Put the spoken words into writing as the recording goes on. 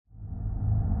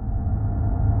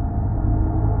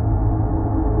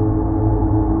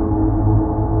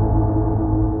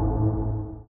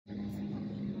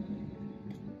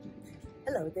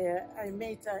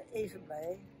Rita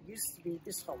Evenblij used to be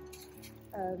this home.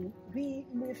 We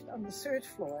lived on the 3rd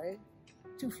floor,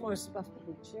 2 floors above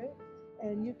the butcher,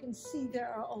 and you can see there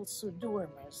are also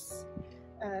dormers.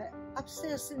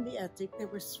 Upstairs in the attic there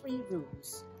were 3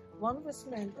 rooms. One was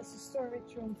meant as a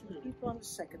storage room for the people on the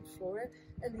 2nd floor,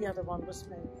 and the other one was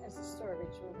meant as a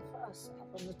storage room for us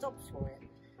up on the top floor.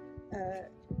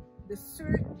 The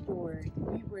 3rd door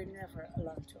we were never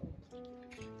allowed to open.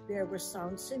 There were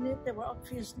sounds in it, there were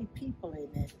obviously people in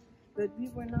it, but we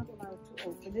were not allowed to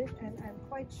open it, and I'm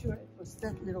quite sure it was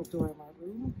that little dormer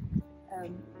room,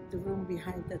 the room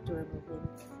behind that dormer room.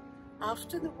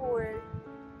 After the war,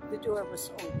 the door was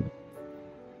open.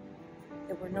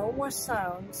 There were no more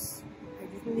sounds. I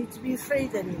didn't need to be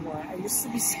afraid anymore. I used to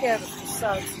be scared of the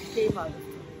sounds that came out of the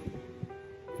room.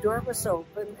 The door was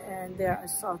open, and there I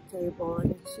saw a table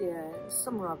and a chair,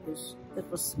 some rubbish that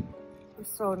was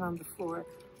thrown on the floor.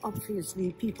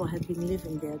 Obviously, people had been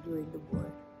living there during the war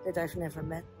that I've never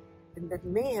met, and that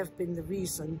may have been the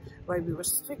reason why we were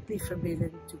strictly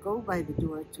forbidden to go by the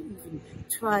door, to even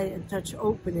try and touch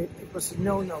open it. It was a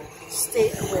no-no.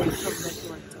 Stay away from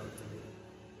that door.